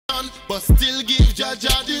man, but still give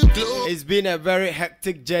Jaja the glow. It's been a very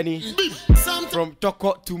hectic journey from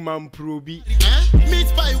Toko to Mamprobi.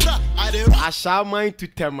 Meet by Ashaman to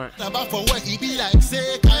Tema. for what he be like,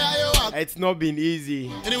 say, It's not been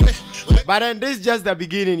easy. Anyway, But then this is just the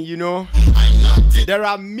beginning, you know. I'm not it. There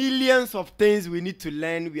are millions of things we need to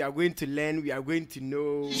learn. We are going to learn. We are going to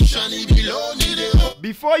know. Shani below need it.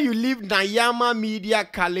 Before you leave Nayama Media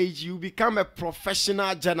College, you become a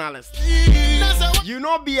professional journalist. You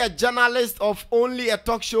not be a journalist of only a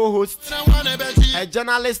talk show host, a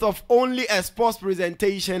journalist of only a sports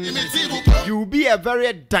presentation. You'll be a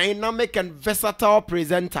very dynamic and versatile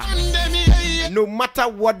presenter. No matter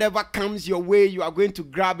whatever comes your way, you are going to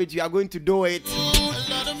grab it, you are going to do it.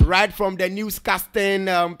 Right from the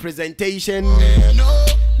newscasting presentation,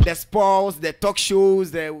 the sports, the talk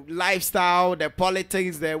shows, the lifestyle, the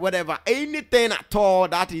politics, the whatever, anything at all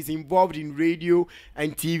that is involved in radio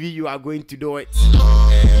and TV, you are going to do it.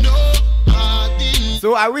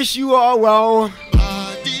 So I wish you all well.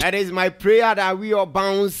 It is my prayer that we all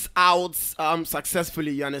bounce out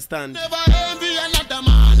successfully, you understand?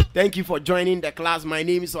 Thank you for joining the class. My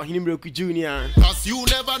name is Ohinimroku Jr. Cause you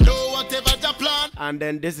never know whatever the plan. And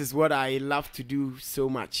then this is what I love to do so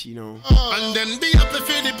much, you know. And then be happy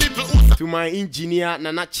for the people who To my engineer,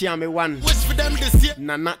 Nana Chiame One. wish for them this year.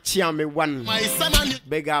 Nana Chiame One. My son and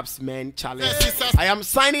Big ups, man, Charlie. sisters. I am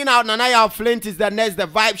signing out. Nanaya Flint is the next. The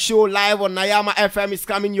Vibe Show live on Nayama FM is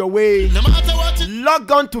coming your way. No matter what it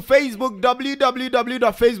Log on to Facebook,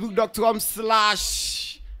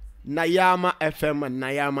 www.facebook.com/Nayama FM and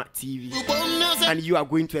Nayama TV. And you are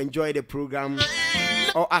going to enjoy the program.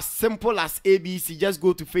 Or as simple as ABC, just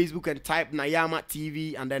go to Facebook and type Nayama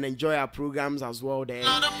TV and then enjoy our programs as well there.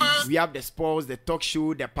 We have the sports, the talk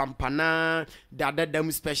show, the Pampana, the other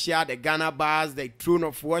them special, the Ghana bars, the throne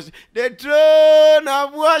of worship. The throne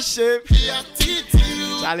of worship.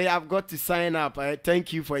 Charlie, I've got to sign up.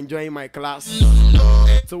 Thank you for enjoying my class.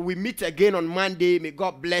 So we meet again on Monday. May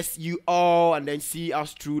God bless you all and then see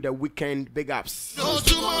us through the weekend. Big ups. goes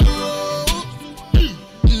tomorrow.